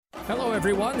Hello,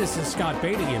 everyone. This is Scott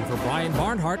Beatty in for Brian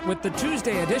Barnhart with the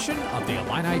Tuesday edition of the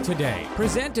Illini Today,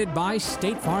 presented by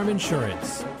State Farm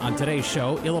Insurance. On today's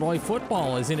show, Illinois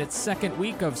football is in its second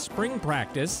week of spring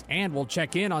practice, and we'll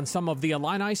check in on some of the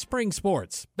Illini spring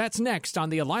sports. That's next on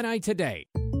the Illini Today.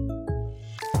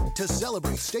 To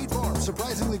celebrate State Farm's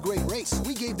surprisingly great race,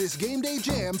 we gave this game day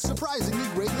jam surprisingly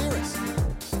great lyrics.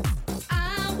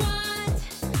 I want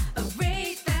a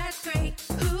race that's great.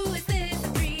 Who is this?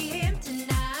 Free him tonight.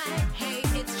 Hey,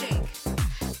 it's Jake.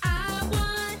 I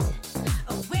want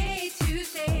a way to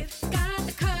save. Got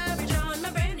the coverage on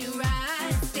my brand new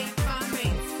ride. State Farm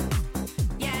rates.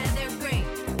 Yeah, they're great.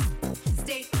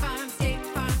 State Farm, State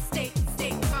Farm,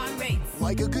 State Farm rates.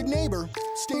 Like a good neighbor,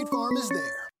 State Farm is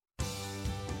there.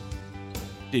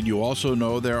 Did you also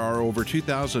know there are over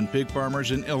 2,000 pig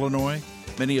farmers in Illinois?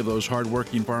 Many of those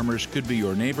hardworking farmers could be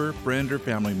your neighbor, friend, or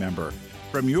family member.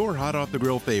 From your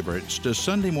hot-off-the-grill favorites to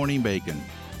Sunday morning bacon,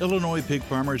 Illinois pig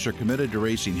farmers are committed to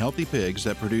raising healthy pigs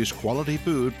that produce quality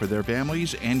food for their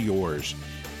families and yours.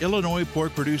 Illinois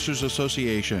Pork Producers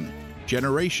Association,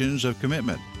 generations of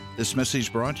commitment. This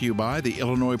message brought to you by the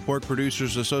Illinois Pork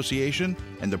Producers Association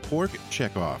and the Pork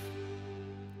Checkoff.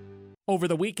 Over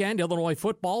the weekend, Illinois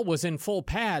football was in full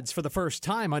pads for the first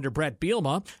time under Brett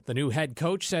Bielema. The new head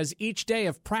coach says each day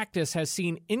of practice has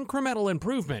seen incremental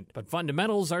improvement, but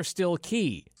fundamentals are still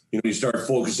key. You start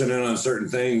focusing in on certain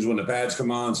things. When the pads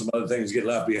come on, some other things get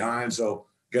left behind. So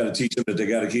you got to teach them that they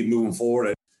got to keep moving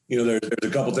forward. There's a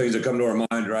couple things that come to our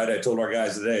mind, right? I told our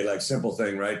guys today, like simple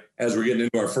thing, right? As we're getting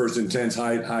into our first intense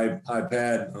high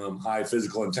pad, high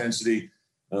physical intensity,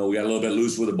 we got a little bit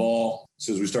loose with the ball.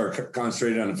 So as we start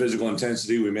concentrating on the physical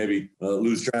intensity, we maybe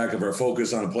lose track of our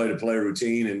focus on a play-to-play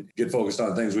routine and get focused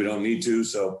on things we don't need to.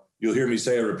 So you'll hear me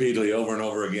say it repeatedly over and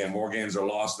over again. More games are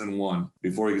lost than won.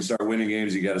 Before you can start winning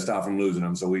games, you got to stop from losing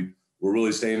them. So we're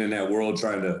really staying in that world,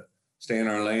 trying to stay in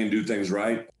our lane, do things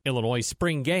right. Illinois'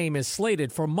 spring game is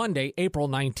slated for Monday, April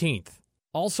 19th.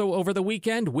 Also over the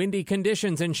weekend, windy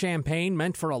conditions in Champaign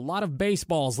meant for a lot of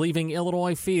baseballs leaving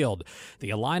Illinois Field. The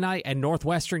Illini and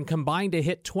Northwestern combined to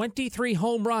hit 23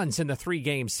 home runs in the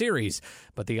three-game series,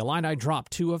 but the Illini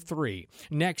dropped 2 of 3.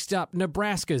 Next up,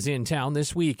 Nebraska's in town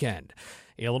this weekend.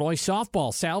 Illinois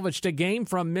softball salvaged a game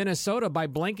from Minnesota by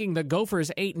blanking the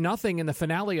Gophers 8-0 in the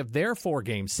finale of their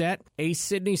 4-game set. Ace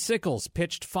Sydney Sickles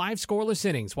pitched 5 scoreless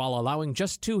innings while allowing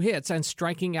just 2 hits and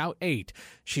striking out 8.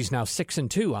 She's now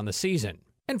 6-2 on the season.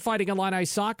 And Fighting Illini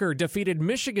soccer defeated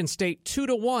Michigan State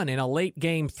 2-1 in a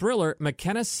late-game thriller.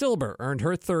 McKenna Silber earned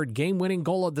her 3rd game-winning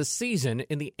goal of the season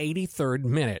in the 83rd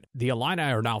minute. The Illini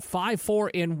are now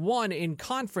 5-4-1 in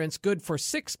conference, good for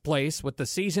 6th place with the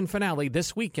season finale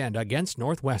this weekend against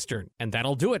Northwestern. And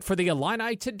that'll do it for the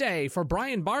Illini Today. For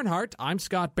Brian Barnhart, I'm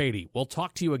Scott Beatty. We'll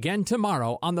talk to you again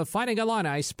tomorrow on the Fighting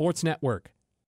Illini Sports Network.